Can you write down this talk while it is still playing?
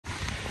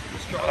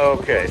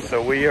Okay,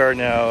 so we are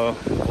now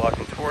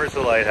walking towards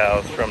the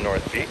lighthouse from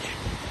North Beach.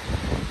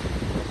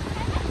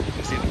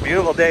 You see, it's a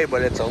beautiful day,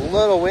 but it's a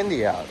little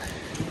windy out.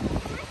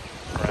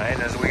 Right,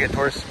 as we get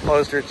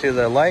closer to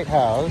the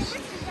lighthouse,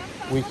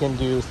 we can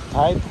do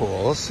tide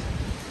pools.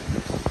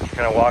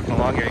 Kind of walking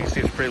along here, you can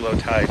see it's pretty low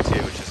tide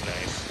too, which is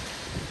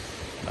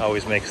nice.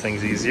 Always makes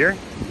things easier.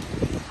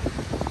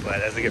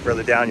 But as we get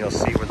further down, you'll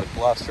see where the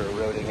bluffs are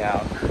eroding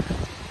out.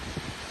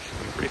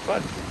 Should be pretty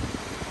fun.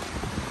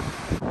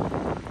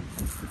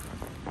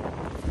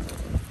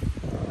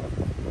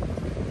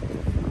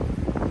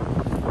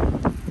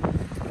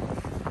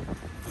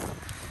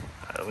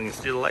 We can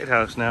see the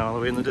lighthouse now, all the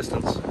way in the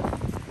distance.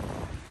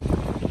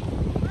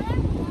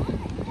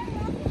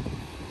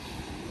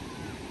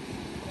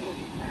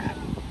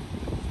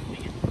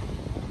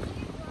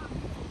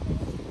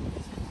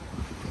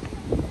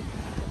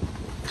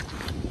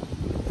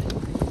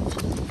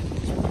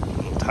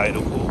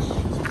 Tidal pools.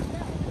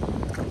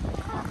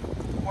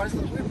 Why is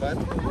it weird, bud?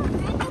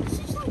 It's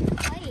just like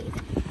white.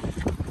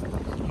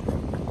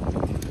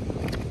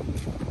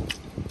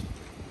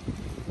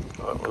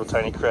 Oh, little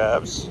tiny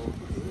crabs.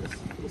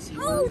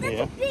 Oh, that's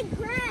Yeah. a big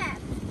crab.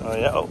 Oh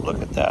yeah, oh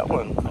look at that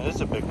one. That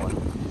is a big one.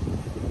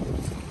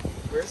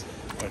 Where is it?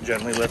 I'll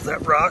gently lift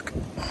that rock.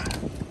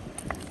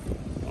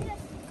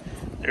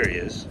 There he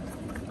is.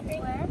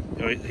 Where?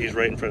 Oh, he's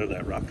right in front of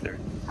that rock there.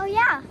 Oh,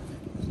 yeah.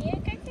 See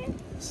it, Captain?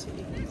 See.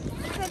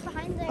 It's right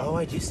behind there. Oh,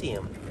 I do see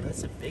him.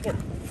 That's a big one.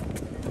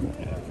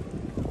 Yeah.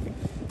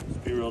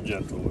 Just be real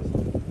gentle with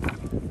him.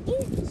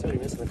 He's already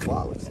missing the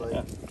claw, looks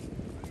like.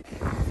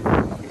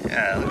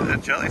 Yeah, look at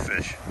that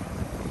jellyfish.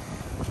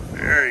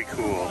 Very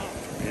cool.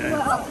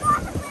 Yeah.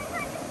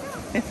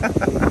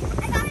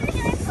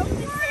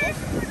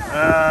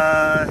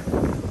 I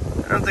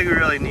don't think we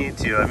really need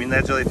to. I mean,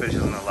 that jellyfish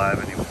isn't alive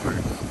anymore.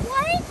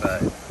 What?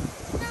 But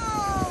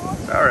No.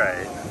 it's all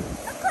right.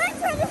 The crab's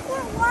trying to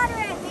squirt water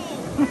at me.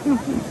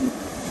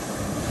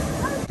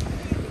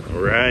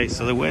 All right,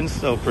 so the wind's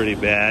still pretty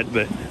bad,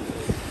 but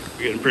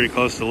we're getting pretty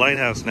close to the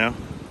lighthouse now.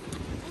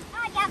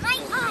 I got my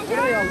What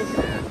are y'all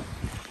looking at?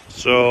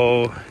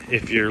 So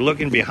if you're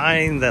looking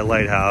behind that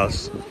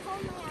lighthouse,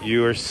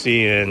 you are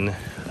seeing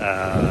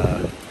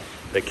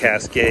the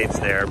Cascades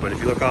there. But if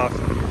you look off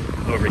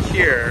over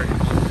here,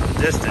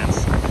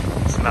 distance,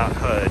 it's Mount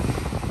Hood.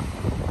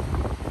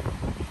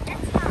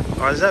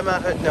 Or is that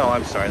Mount Hood? No,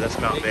 I'm sorry, that's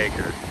Mount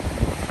Baker.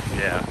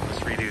 Yeah, let's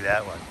redo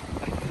that one.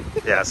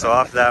 Yeah, so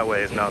off that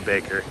way is Mount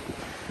Baker.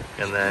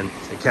 And then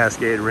the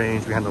Cascade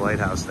Range behind the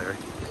lighthouse there.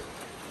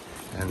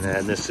 And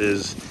then this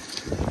is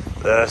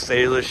the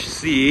Salish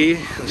Sea,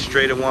 the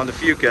Strait of Juan de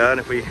Fuca. And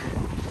if we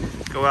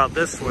go out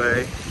this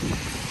way,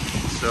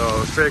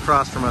 so straight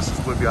across from us is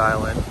Whidbey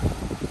Island.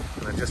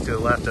 And then just to the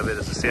left of it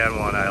is the San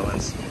Juan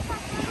Islands.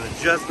 And then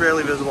just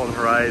barely visible on the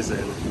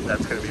horizon,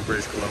 that's going to be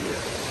British Columbia.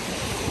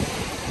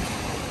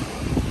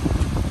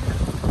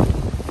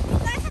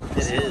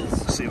 It is.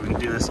 Let's see if we can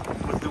do this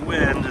with the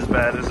wind as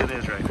bad as it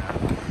is right now.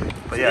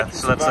 But yeah,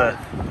 so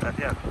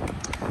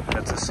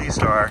that's a sea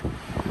star,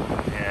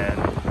 and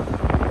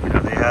you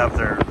know they have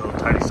their little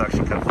tiny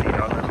suction cup feet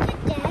on them.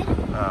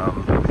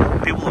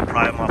 People will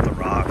pry them off the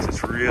rocks.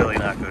 It's really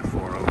not good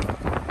for them.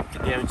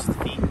 Can damage the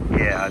feet.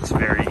 Yeah, it's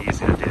very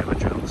easy to damage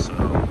them, so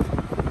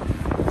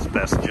it's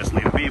best to just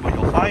leave them be. But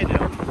you'll find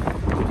them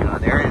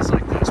in areas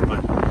like this,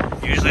 but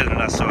usually they're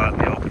not so out in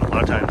the open. A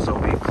lot of times they'll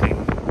be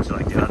clean to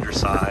like the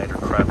underside or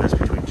crevice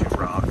between two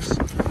rocks.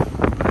 But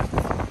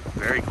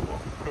very cool.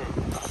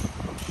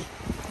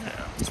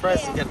 Yeah. I'm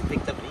surprised he got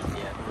picked up and eaten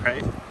yet.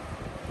 Right?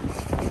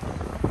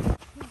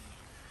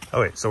 Oh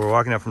wait, so we're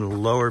walking up from the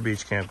lower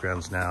beach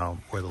campgrounds now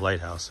where the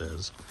lighthouse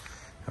is.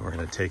 And we're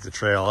gonna take the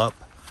trail up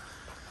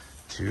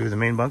to the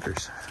main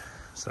bunkers.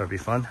 So that'll be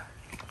fun.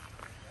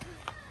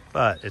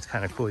 But it's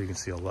kind of cool, you can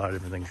see a lot of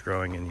different things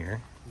growing in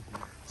here.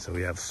 So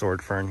we have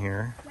sword fern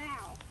here.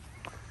 Wow.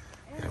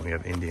 And we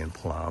have Indian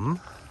plum.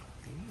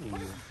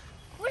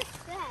 What's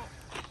that?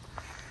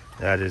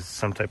 That is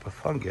some type of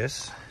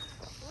fungus.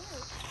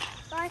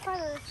 Oh, I thought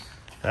it was...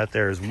 That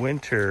there is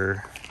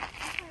winter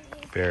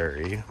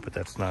berry, but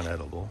that's not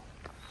edible.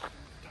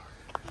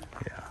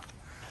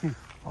 Yeah.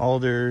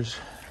 Alders,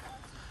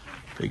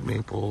 big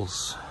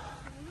maples,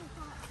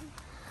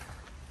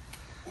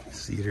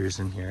 cedars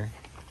in here.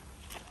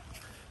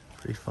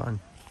 Pretty fun.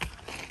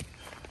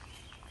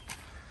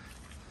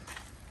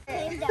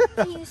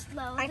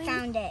 I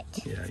found it.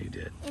 Yeah, you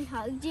did. And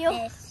hugged you.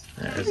 Yes.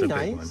 That That'd is be a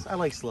big nice. one. I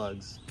like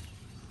slugs.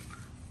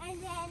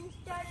 And then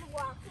started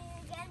walking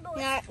again.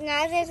 But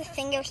Now there's a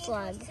finger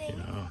slug.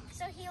 Yeah.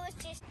 So he was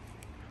just...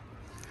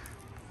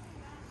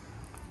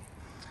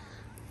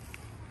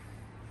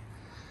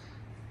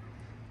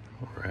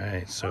 All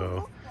right,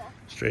 so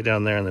straight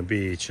down there on the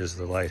beach is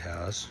the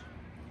lighthouse.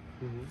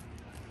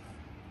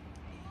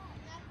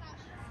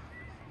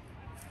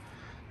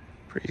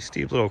 Pretty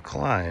steep little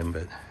climb,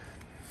 but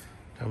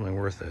definitely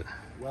worth it.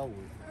 Well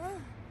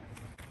worth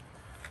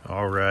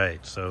All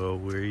right, so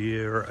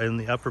we're in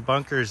the upper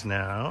bunkers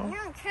now.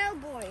 You're a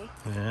cowboy.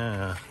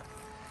 Yeah.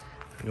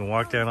 You can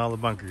walk down all the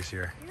bunkers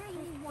here.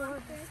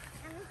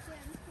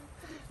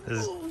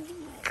 This is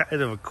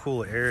kind of a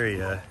cool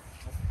area,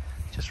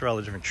 just for all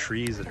the different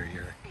trees that are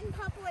here. And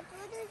Papa, what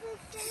does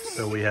this thing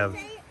So we have,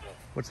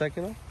 what's that,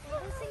 kiddo?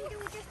 This thing do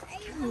we just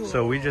ate?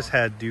 So we just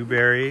had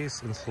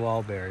dewberries and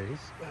salal berries.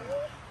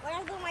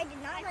 One of them I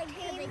did not like.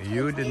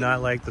 You did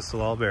not like the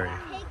salal berry.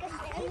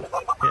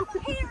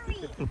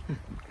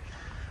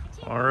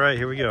 All right,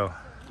 here we go.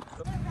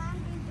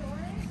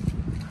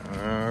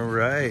 All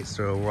right,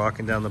 so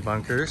walking down the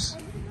bunkers.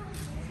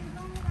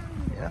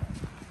 Yeah.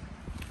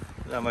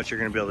 Not much you're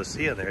gonna be able to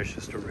see in there, it's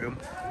just a room.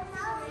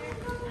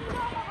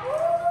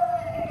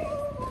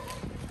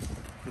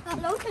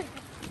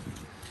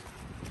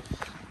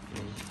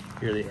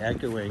 Hear the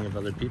echoing of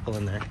other people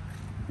in there.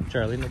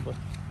 Charlie, no boy.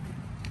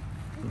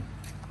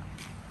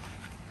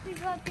 We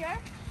go up here?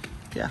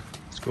 Yeah,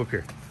 let's go up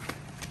here.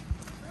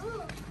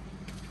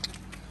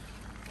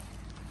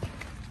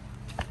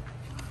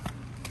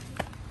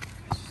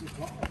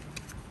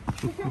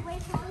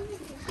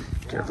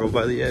 Careful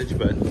by the edge,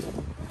 bud.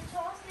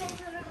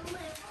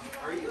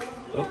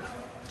 Oh,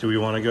 do we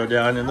want to go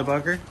down in the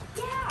bunker?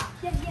 Yeah.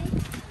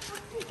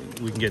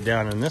 We can get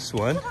down in this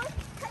one. I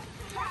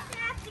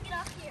have to get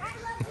up here.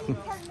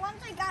 Because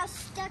once I got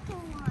stuck in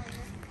one,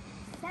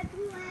 that's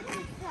when I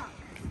got stuck.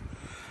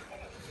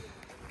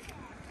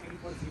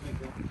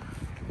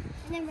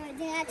 Never, I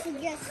didn't actually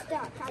get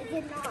stuck. I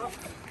did not.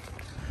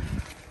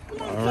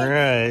 All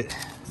right.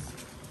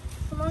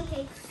 Come on,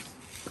 Cakes.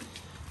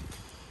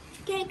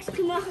 Cakes,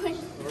 come on.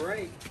 All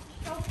right.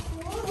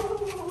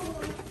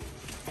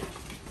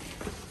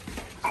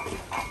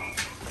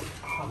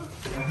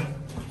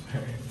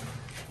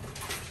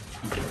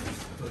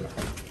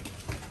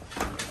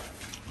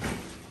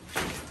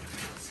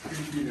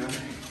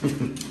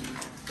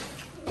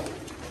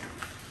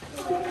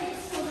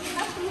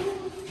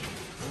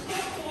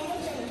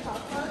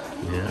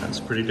 Yeah, it's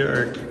pretty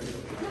dark.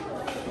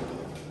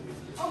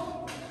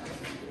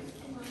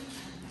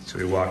 So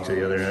we walk to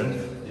the other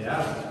end?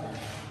 Yeah.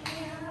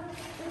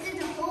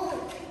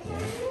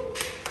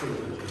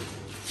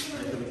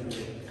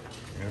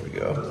 There we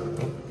go.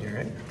 Oh, you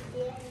right?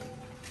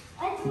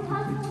 It's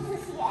impossible to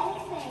see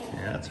anything.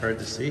 Yeah, it's hard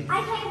to see.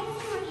 I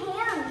can't see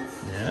my hands.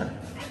 Yeah.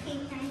 I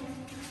can't kind of.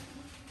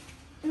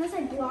 Unless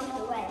I block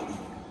the way.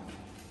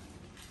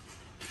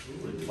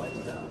 Ooh, it lights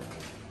down.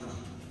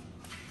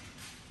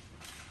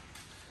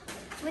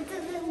 What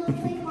does it look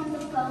like on the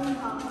phone,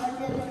 Papa?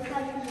 Does it look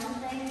like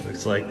nothing?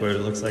 Looks like what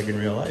it looks like in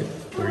real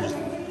life. We're just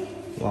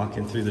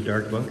walking through the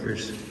dark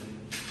bunkers.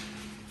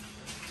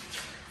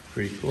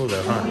 Pretty cool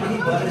though, huh?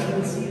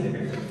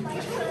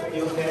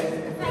 You okay?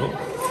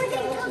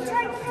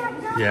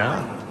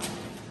 Yeah.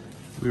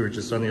 We were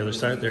just on the other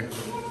side there.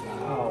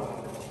 Oh.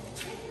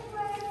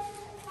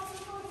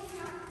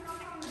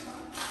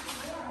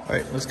 All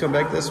right, let's come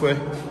back this way.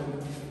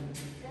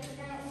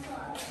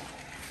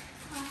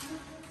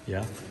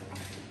 Yeah.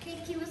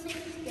 Kiki was saying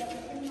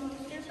skeleton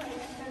monster, so I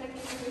just started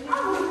to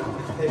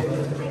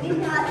I did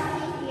not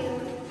see you.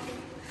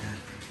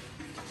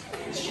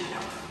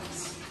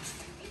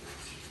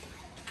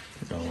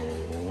 Oh.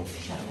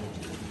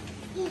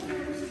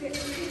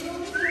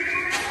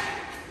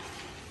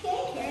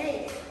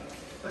 Okay.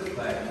 Look at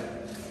that.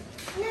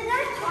 No,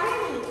 that's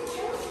Charlie.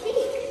 Don't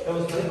speak. That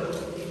was good.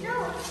 No,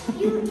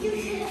 you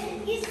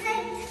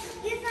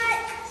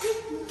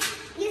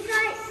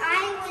thought I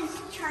was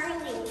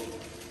Charlie.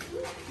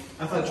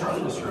 I thought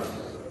Charlie was Charlie.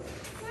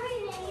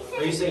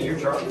 Sorry, Are you saying you're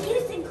Charlie? You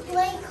said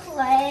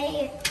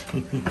Clay.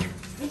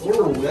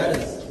 Oh, that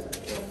is.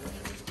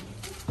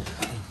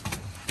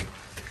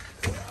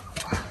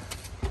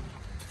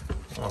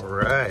 All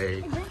right.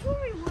 Is this where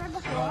we were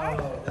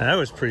before? That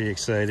was pretty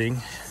exciting.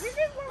 This is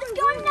where Let's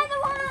go another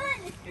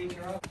one. Hey,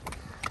 Charlie.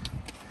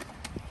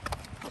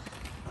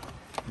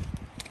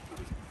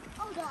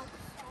 Oh, God.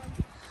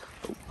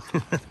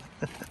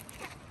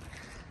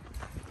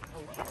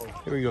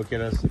 Here we go,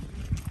 kiddos.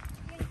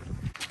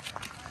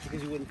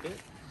 Because you wouldn't fit?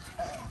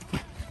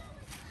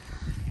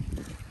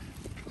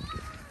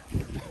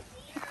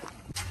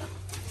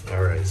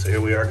 All right, so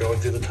here we are going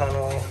through the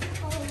tunnel.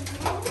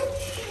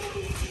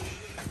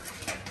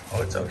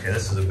 Oh, it's okay.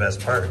 This is the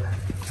best part.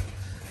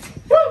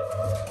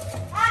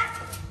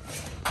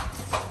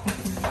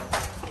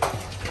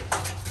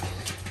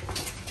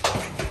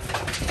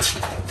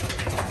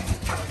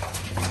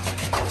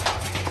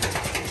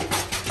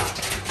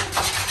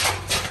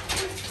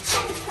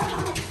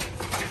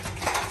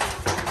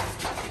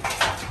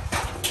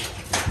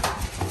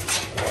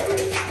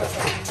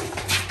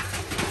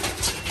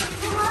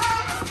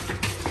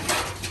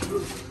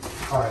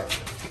 All right.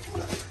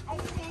 I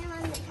stand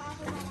on the top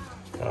of the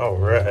mountain. All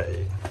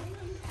right.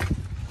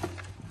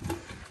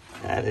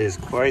 That is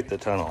quite the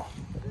tunnel.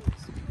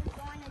 We're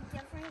going a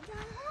different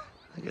tunnel?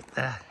 Look at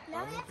that.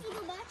 Now we have to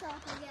go back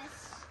up, I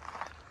guess.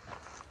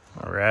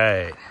 All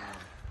right.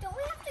 Don't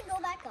we have to go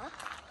back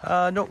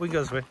up? No, we can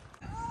go this way.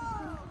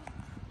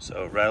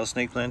 So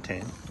rattlesnake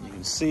plantain. You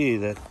can see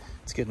that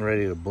it's getting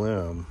ready to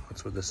bloom.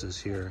 That's what this is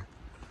here.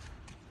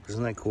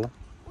 Isn't that cool?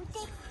 Would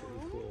they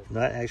bloom?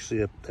 Not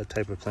actually a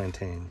type of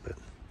plantain, but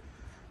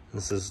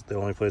this is the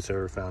only place I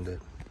ever found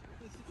it.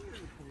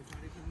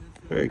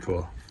 Very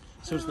cool.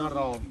 So it's not at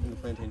all in the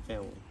plantain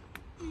family.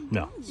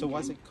 No. So why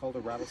is it called a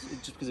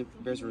rattlesnake? Just because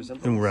it bears a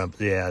resemblance? And rump.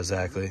 Yeah,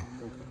 exactly.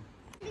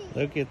 Okay.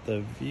 Look at the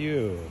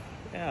view.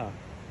 Yeah.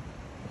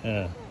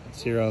 Yeah.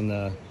 It's here on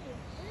the.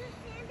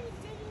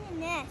 Digging a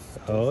nest.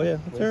 Oh yeah,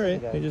 that's all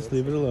right. You just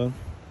leave it alone.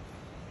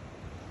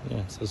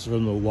 Yeah, so this is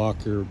from the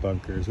Walker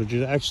Bunkers, which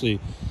is actually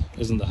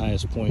isn't the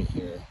highest point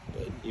here,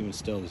 but even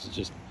still, this is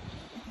just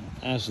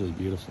absolutely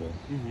beautiful.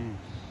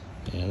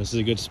 And this is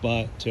a good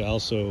spot to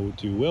also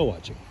do whale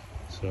watching.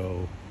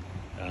 So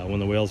when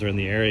the whales are in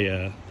the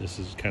area, this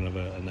is kind of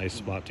a nice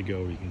spot to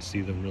go where you can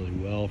see them really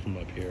well from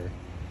up here.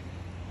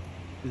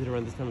 Is it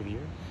around this time of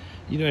year?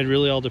 You know, it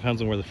really all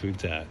depends on where the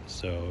food's at.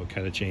 So it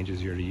kind of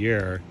changes year to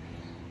year,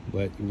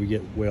 but we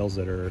get whales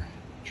that are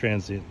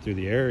transient through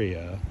the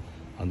area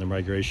on the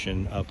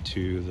migration up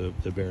to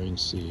the Bering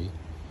Sea.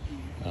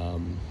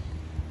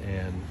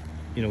 And,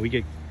 you know, we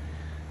get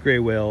gray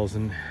whales,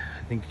 and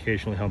I think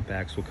occasionally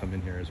humpbacks will come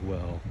in here as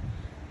well.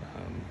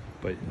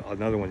 But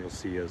another one you'll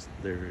see is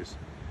there's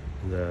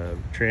the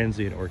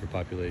transient orca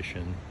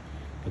population,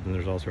 but then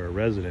there's also our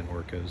resident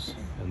orcas,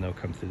 and they'll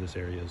come through this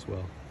area as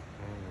well.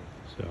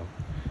 So,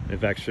 in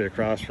fact, straight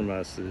across from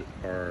us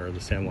are the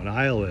San Juan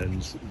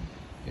Islands,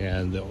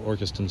 and the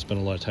orcas tend to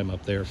spend a lot of time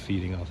up there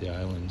feeding off the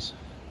islands.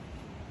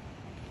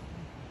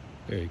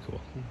 Very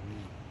cool.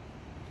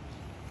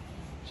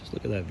 Just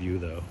look at that view,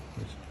 though.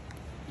 There's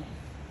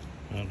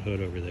Mount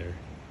Hood over there.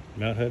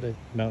 Mount Hood?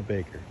 Mount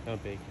Baker.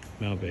 Mount Baker.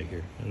 Mount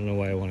Baker. I don't know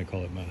why I want to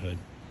call it Mount Hood.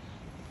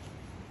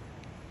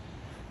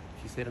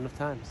 You say it enough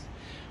times.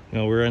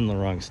 No, we're in the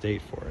wrong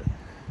state for it.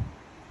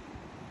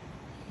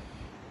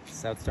 This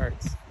is how it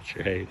starts.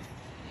 That's right.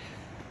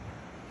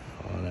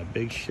 Oh, that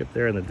big ship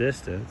there in the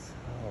distance.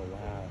 Oh,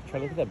 wow. Try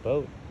to look at that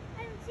boat.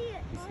 I don't see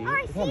it. You see Oh, it?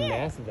 I Look see how it.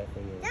 massive that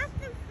thing is. That's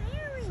the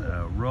ferry.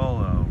 So, roll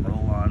on,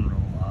 roll off.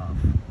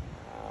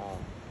 Wow.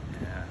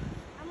 Yeah.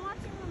 I'm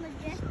watching the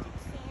majestic So.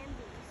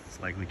 Sandys. It's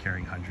likely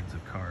carrying hundreds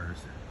of cars.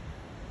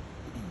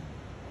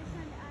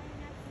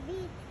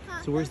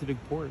 So where's the big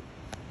port?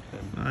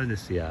 To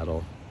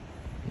Seattle.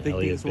 Big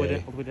Elliott things all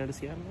Bay. the way down to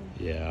Seattle?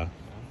 Yeah.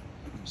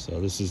 So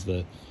this is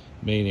the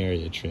main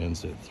area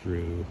transit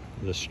through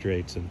the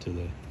straits into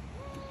the.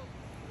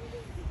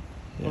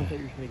 Oh, I thought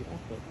you were going to get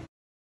off, but.